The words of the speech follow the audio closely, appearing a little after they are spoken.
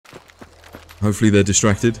Hopefully they're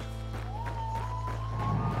distracted.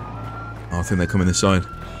 Oh, I think they're coming this side.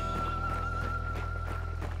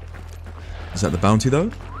 Is that the bounty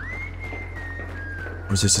though?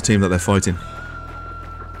 Or is this the team that they're fighting?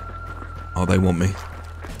 Oh, they want me.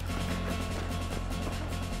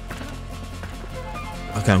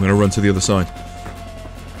 Okay, I'm going to run to the other side.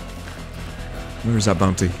 Where is that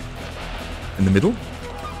bounty? In the middle?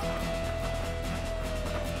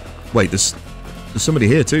 Wait, there's somebody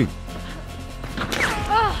here too.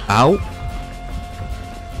 Ow.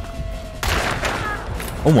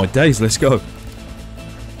 Oh my days, let's go.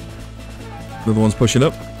 Another one's pushing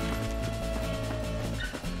up.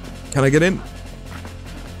 Can I get in?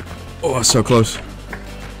 Oh, that's so close.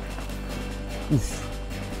 Oof.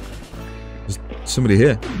 There's somebody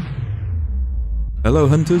here. Hello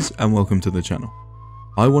hunters and welcome to the channel.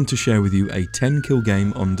 I want to share with you a 10 kill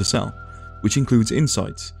game on Descel, which includes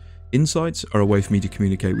insights. Insights are a way for me to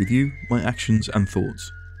communicate with you, my actions and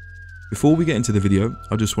thoughts. Before we get into the video,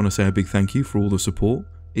 I just want to say a big thank you for all the support.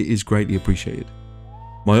 It is greatly appreciated.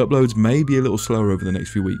 My uploads may be a little slower over the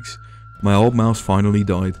next few weeks. My old mouse finally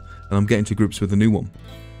died and I'm getting to grips with a new one.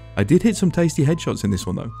 I did hit some tasty headshots in this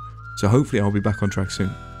one though, so hopefully I'll be back on track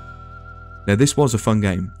soon. Now this was a fun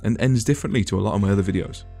game and ends differently to a lot of my other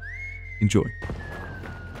videos. Enjoy.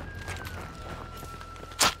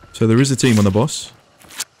 So there is a team on the boss.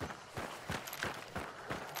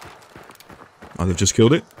 Oh, they've just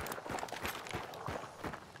killed it.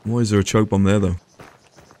 Why is there a choke bomb there though?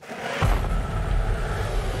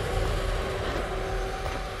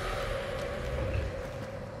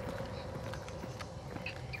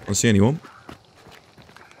 I don't see anyone.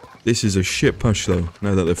 This is a shit push though,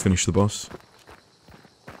 now that they've finished the boss.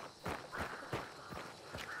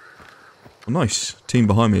 Oh, nice. Team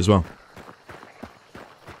behind me as well.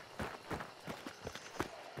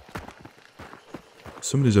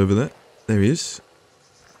 Somebody's over there. There he is.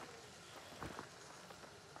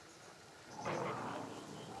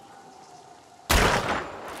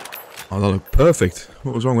 Oh, that looked perfect.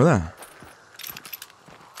 What was wrong with that?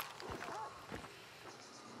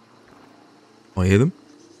 I hear them.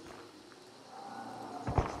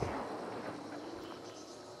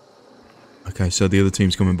 Okay, so the other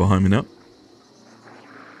team's coming behind me now.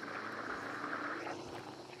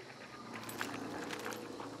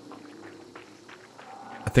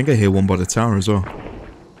 I think I hear one by the tower as well.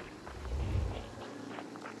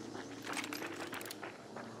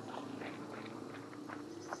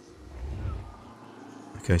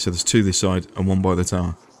 Okay, so there's two this side and one by the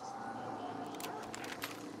tower.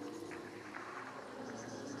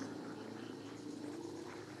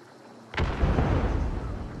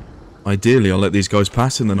 Ideally, I'll let these guys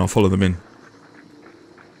pass and then I'll follow them in.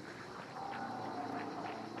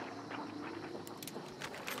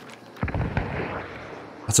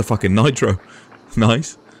 That's a fucking nitro.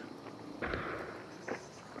 Nice.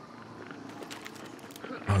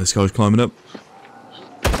 Oh, this guy's climbing up.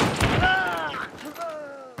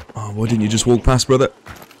 Oh, why didn't you just walk past, brother?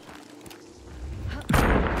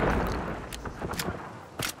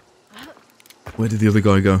 Where did the other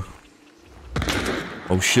guy go?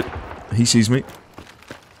 Oh shit. He sees me.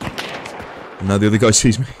 And now the other guy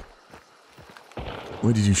sees me.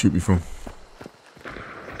 Where did you shoot me from?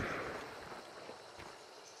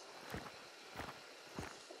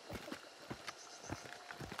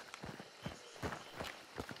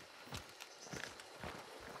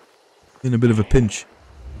 In a bit of a pinch.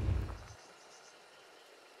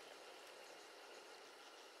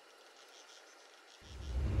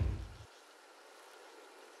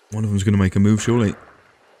 One of them's going to make a move, surely.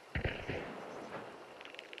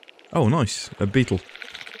 Oh, nice. A beetle.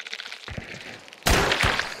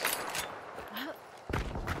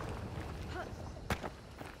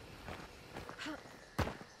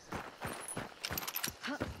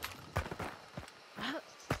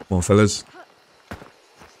 Come on, fellas.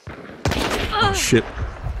 Oh, shit.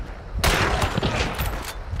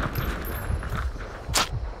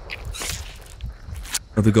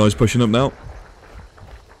 Other guy's pushing up now.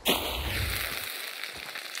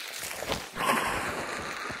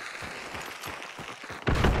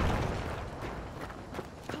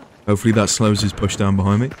 Hopefully that slows his push down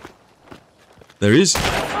behind me. There he is.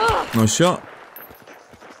 Nice shot.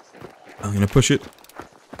 I'm going to push it.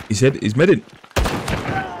 He's medding.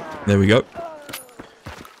 There we go.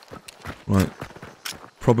 Right.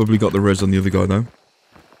 Probably got the res on the other guy though.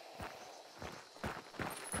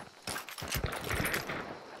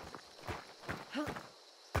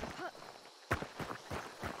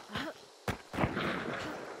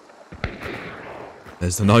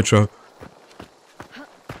 There's the nitro.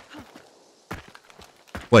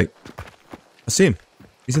 Wait. I see him.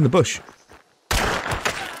 He's in the bush.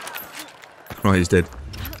 Right, he's dead.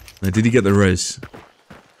 Now, did he get the res?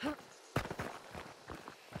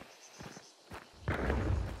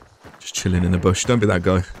 Just chilling in the bush. Don't be that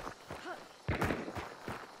guy.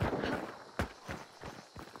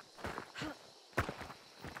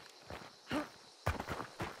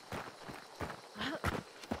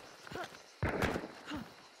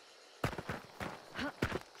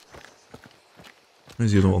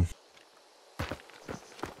 Where's the other one?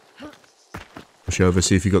 Push over,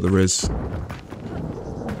 see if you got the res.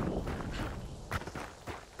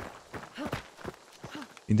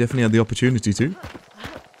 He definitely had the opportunity to.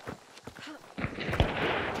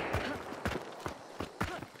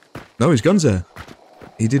 No, his gun's there.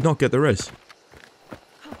 He did not get the res.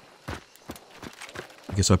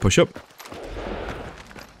 I guess I push up.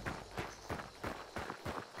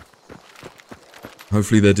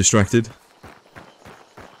 Hopefully they're distracted.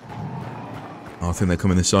 Oh, I think they're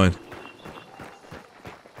coming this side.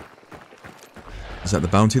 Is that the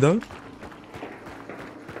bounty though?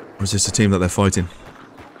 Or is this the team that they're fighting?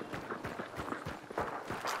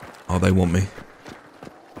 Oh, they want me.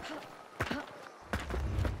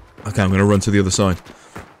 Okay, I'm going to run to the other side.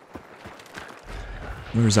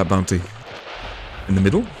 Where is that bounty? In the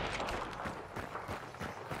middle?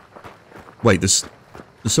 Wait, there's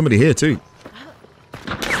somebody here too.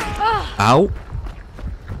 Ow!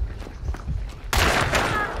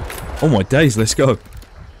 Oh my days, let's go.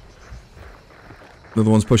 Another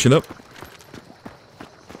one's pushing up.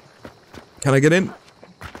 Can I get in?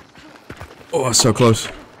 Oh, that's so close.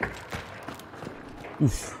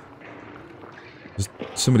 Oof. There's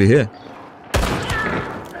somebody here.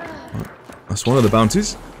 That's one of the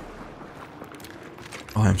bounties.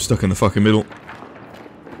 Oh, I'm stuck in the fucking middle.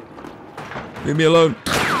 Leave me alone.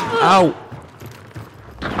 Ow!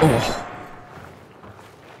 Oh.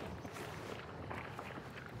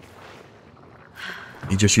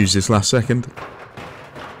 He just used this last second.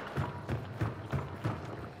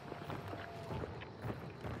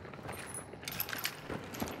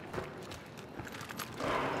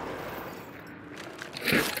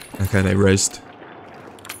 Okay, they raised.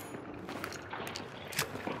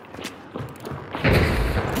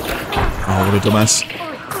 Oh, what a dumbass.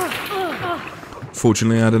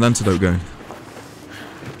 Fortunately, I had an antidote going.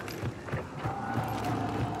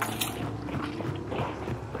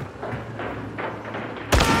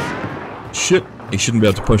 Shit, he shouldn't be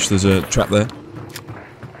able to push, there's a trap there.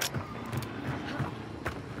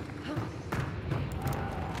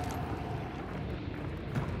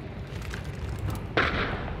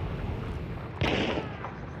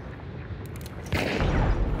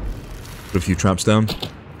 Put a few traps down.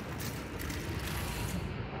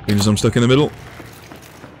 Seems I'm stuck in the middle.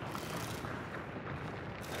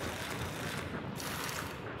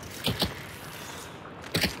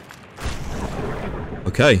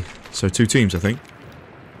 Okay, so 2 teams, I think.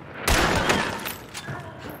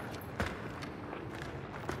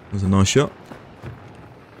 There's a nice shot.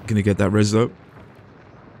 Gonna get that res though.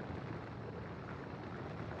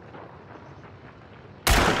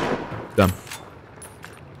 Done.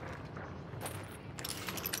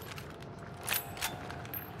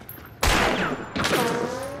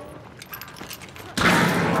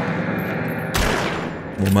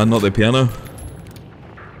 Oh man, not the piano.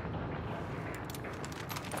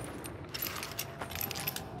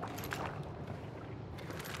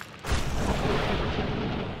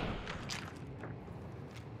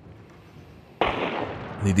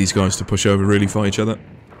 Need these guys to push over, really fight each other.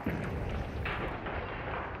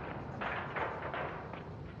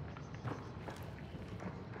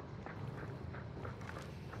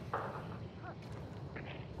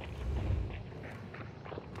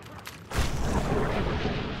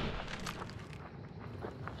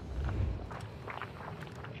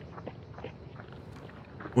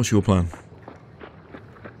 What's your plan?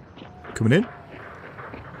 Coming in?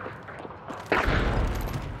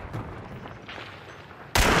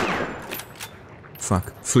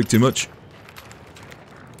 Fuck. Flick too much.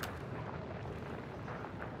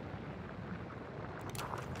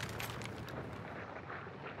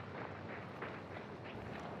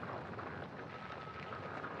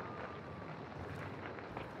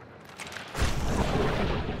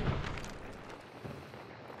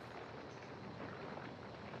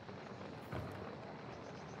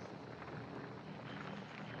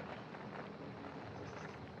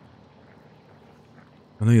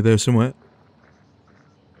 I know you're there somewhere.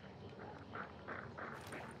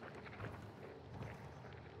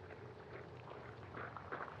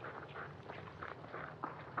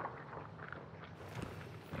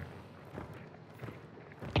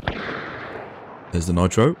 There's the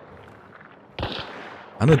nitro.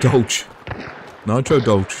 And a dolch. Nitro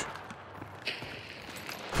dolch.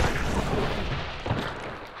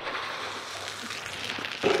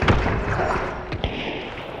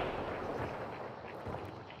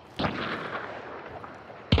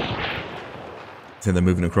 I think they're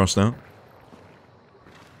moving across now.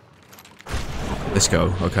 Let's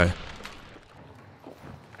go. Okay.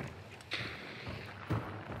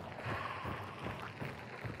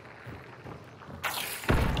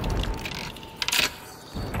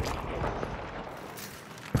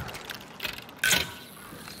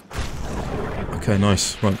 Okay,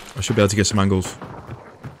 nice. Right, I should be able to get some angles.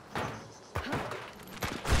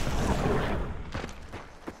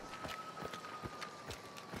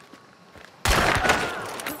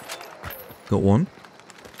 Got one.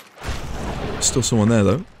 Still someone there,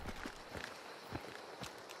 though.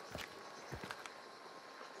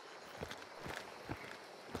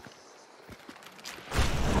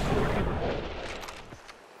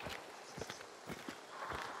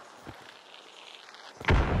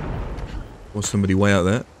 Was somebody way out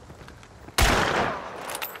there?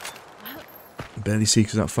 Barely see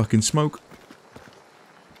because that fucking smoke.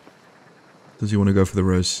 Does he want to go for the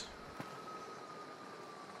rose?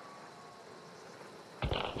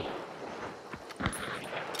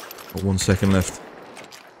 Got 1 second left.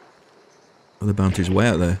 Oh, the bounty's way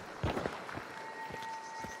out there.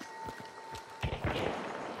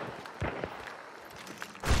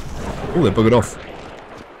 Oh, they're buggered off.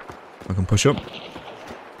 I can push up.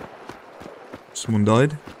 Someone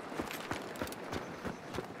died.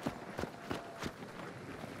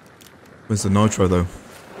 Where's the nitro, though?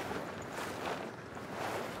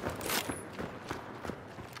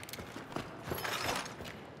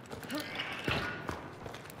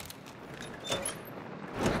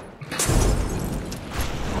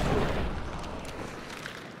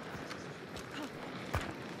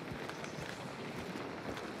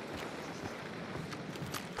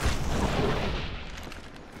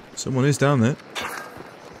 Someone is down there.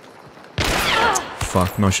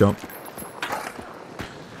 Fuck, nice shot.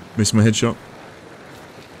 Missed my headshot.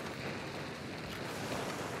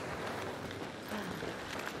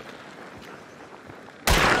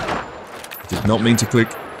 Did not mean to click.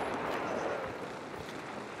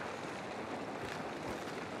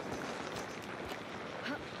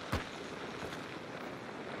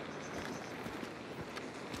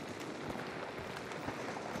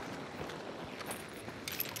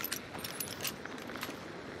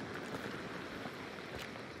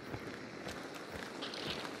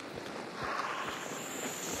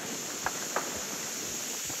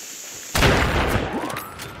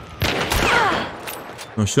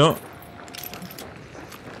 Nice shot.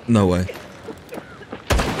 No way.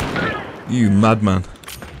 You madman.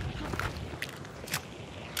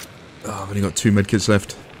 Oh, I've only got 2 medkits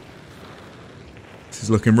left. This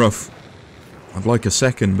is looking rough. I'd like a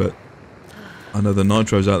second, but I know the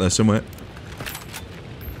nitro's out there somewhere.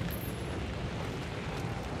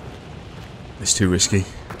 It's too risky.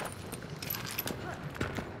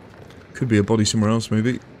 Could be a body somewhere else,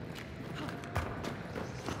 maybe.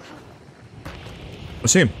 I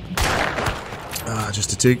see him. Ah,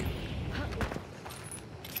 just a tick.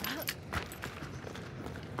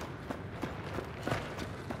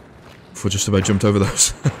 I just about jumped over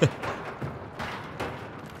those.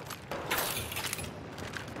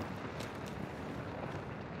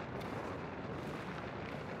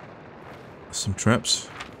 Some traps.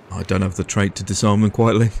 Oh, I don't have the trait to disarm them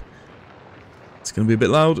quietly. It's going to be a bit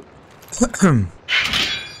loud.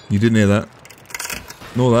 You didn't hear that.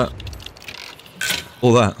 Nor that.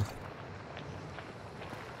 Or that.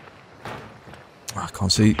 Oh, I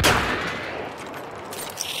can't see.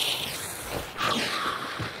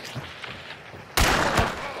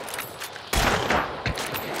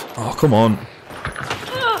 Oh, come on.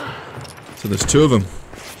 So there's 2 of them.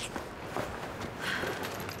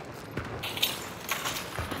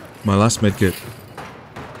 My last medkit.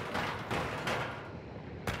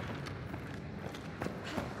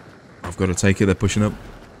 I've got to take it, they're pushing up.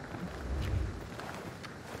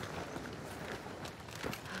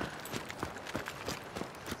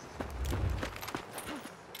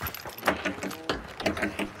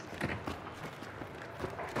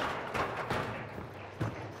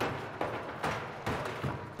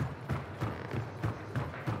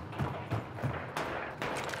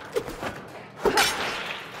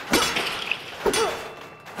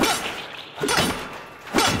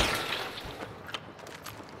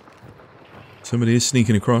 Somebody is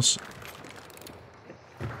sneaking across.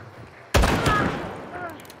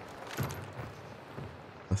 I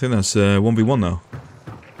think that's 1v1 now.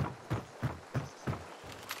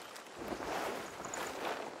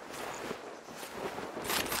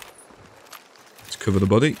 Let's cover the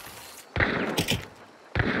body.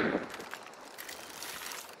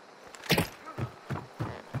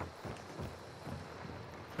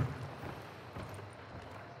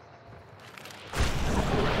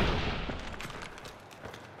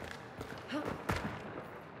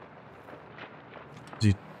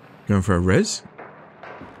 Going for a res?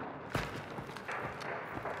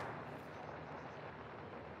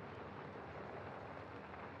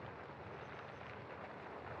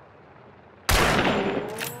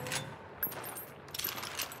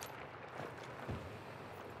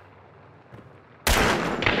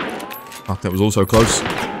 Fuck, that was also close.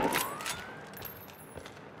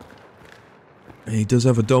 He does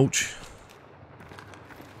have a dolch.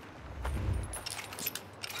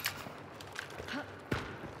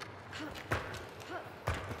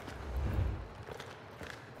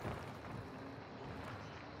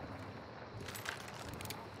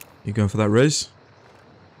 You going for that res?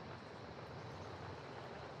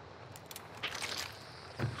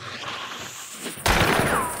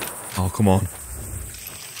 Oh, come on.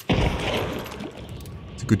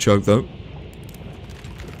 It's a good choke, though.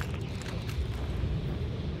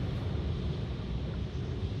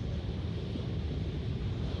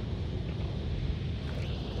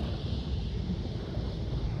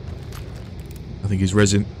 I think he's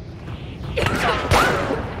resin.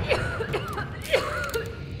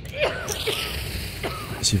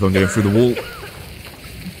 See if I can get him through the wall.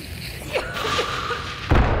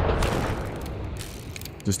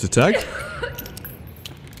 Just a tag.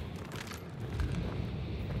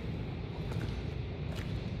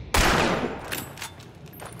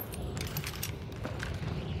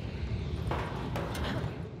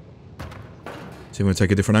 See, I'm going to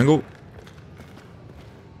take a different angle.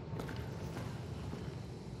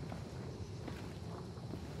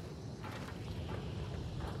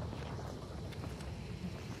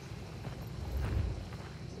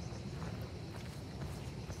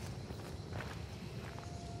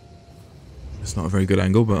 It's not a very good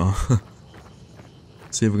angle, but I'll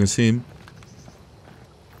see if we can see him.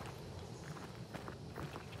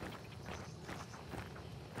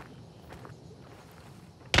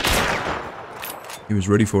 He was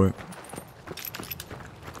ready for it.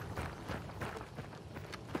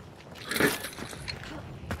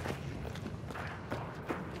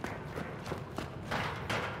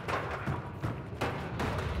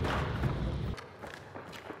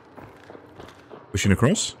 Pushing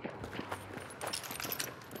across.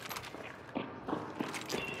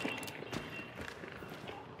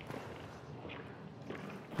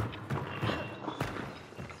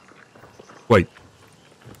 Wait.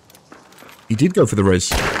 He did go for the res.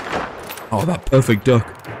 Oh, that perfect duck.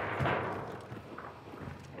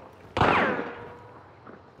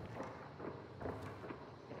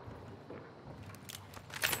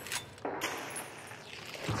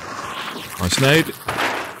 Nice nade.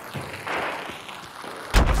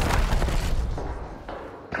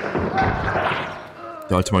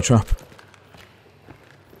 Died to my trap.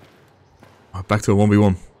 Right, back to a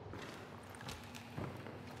 1v1.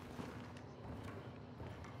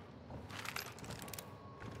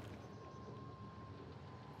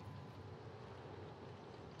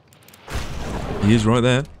 He is right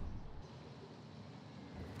there.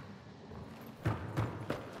 Might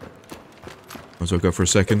as well go for a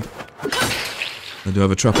second. I do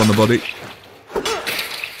have a trap on the body.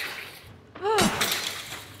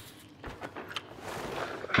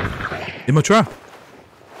 In my trap.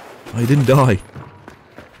 Oh, he didn't die.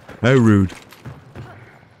 How rude.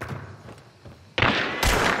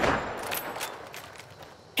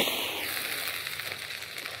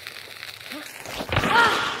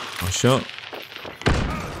 Nice shot.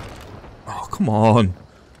 Oh, come on.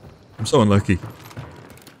 I'm so unlucky.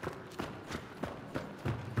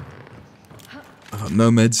 I've got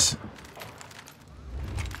no meds.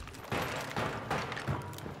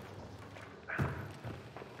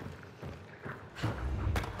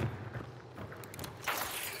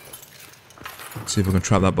 See if I can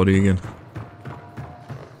trap that body again.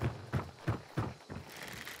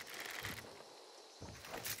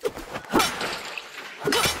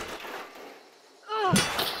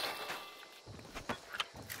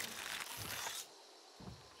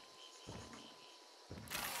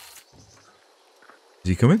 Is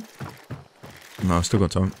he coming? No, I've still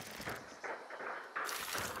got time.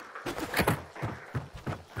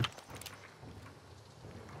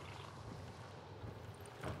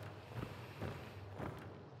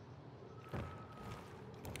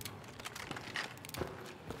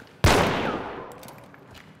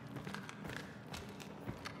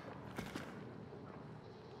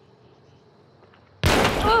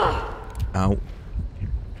 Ow.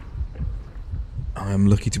 I am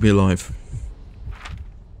lucky to be alive.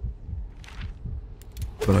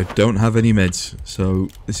 But I don't have any meds, so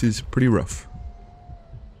this is pretty rough.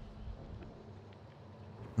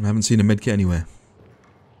 And I haven't seen a medkit anywhere.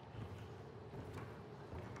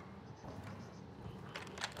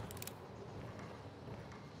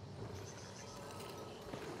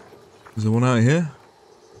 Is there one out here?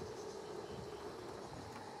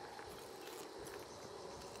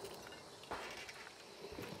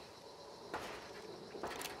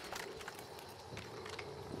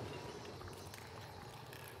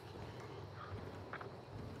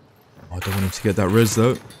 I don't want him to get that res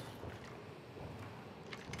though.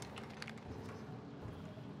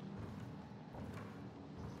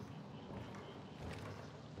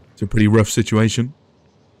 It's a pretty rough situation.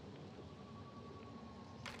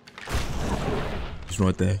 He's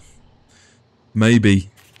right there. Maybe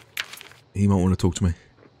he might want to talk to me.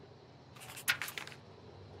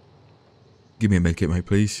 Give me a medkit, mate,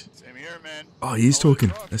 please. Same here, man. Oh, he's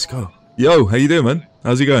talking. Let's go. Yo, how you doing, man?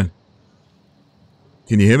 How's it going?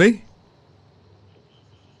 Can you hear me?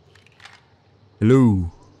 Hello.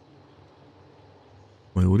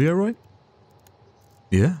 My audio right?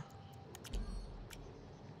 Yeah?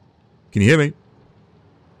 Can you hear me?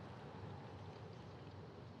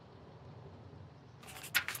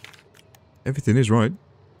 Everything is right.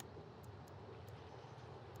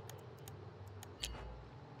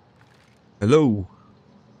 Hello.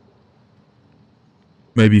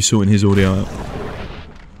 Maybe he's sorting his audio out.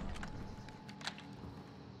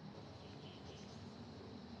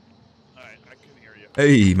 Alright, I can hear you.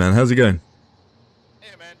 Hey, man, how's it going?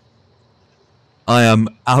 Hey, man. I am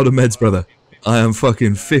out of meds, brother. I am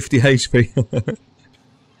fucking 50 HP. It's you,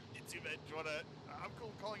 man. Do you wanna... I'm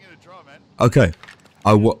cool calling it a draw, man. Okay.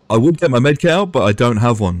 I would get my medkit out, but I don't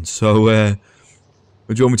have one. So, what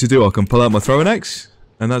do you want me to do? I can pull out my throwing axe,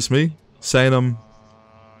 and that's me saying I'm... Do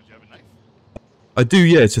you have a knife? I do,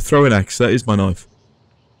 yeah. It's a throwing axe. That is my knife.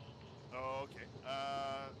 Oh, okay.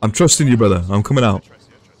 I'm trusting you, brother. I'm coming out.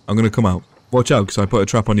 I'm gonna come out. Watch out, because I put a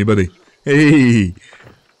trap on you, buddy. Hey!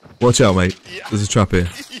 Watch out, mate. Yeah. There's a trap here.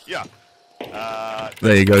 Yeah.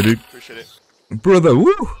 There you go, dude. Appreciate it. Brother,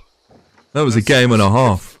 woo! That was a game and a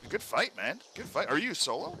half. Good fight, man. Good fight. Are you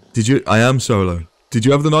solo? Did you? I am solo. Did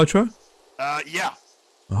you have the nitro? Yeah.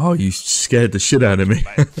 Oh, you scared the shit out of me.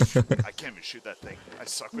 I can't even shoot that thing. I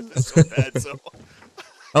suck with this so bad, so...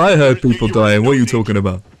 I heard people dying. What are you talking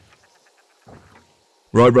about?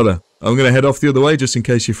 Right, brother. I'm going to head off the other way just in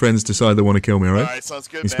case your friends decide they want to kill me, alright? Alright, sounds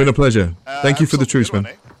good, It's been a pleasure. Thank you for the truce, man.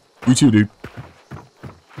 You too, dude.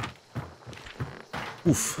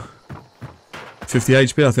 Oof. 50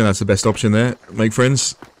 HP, I think that's the best option there. Make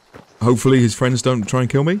friends. Hopefully his friends don't try and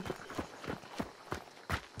kill me.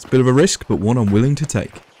 It's a bit of a risk, but one I'm willing to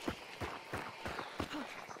take.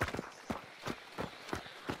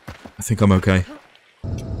 I think I'm okay.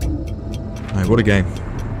 Alright, what a game.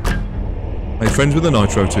 Made friends with the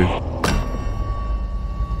nitro too.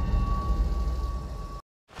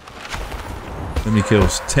 How many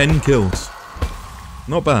kills? 10 kills.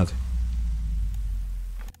 Not bad.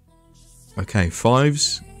 Okay,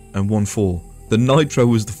 5s and 1 4. The nitro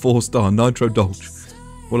was the 4-star. Nitro Dolch.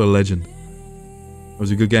 What a legend. It was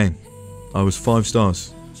a good game. I was 5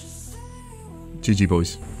 stars. GG,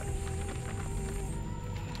 boys.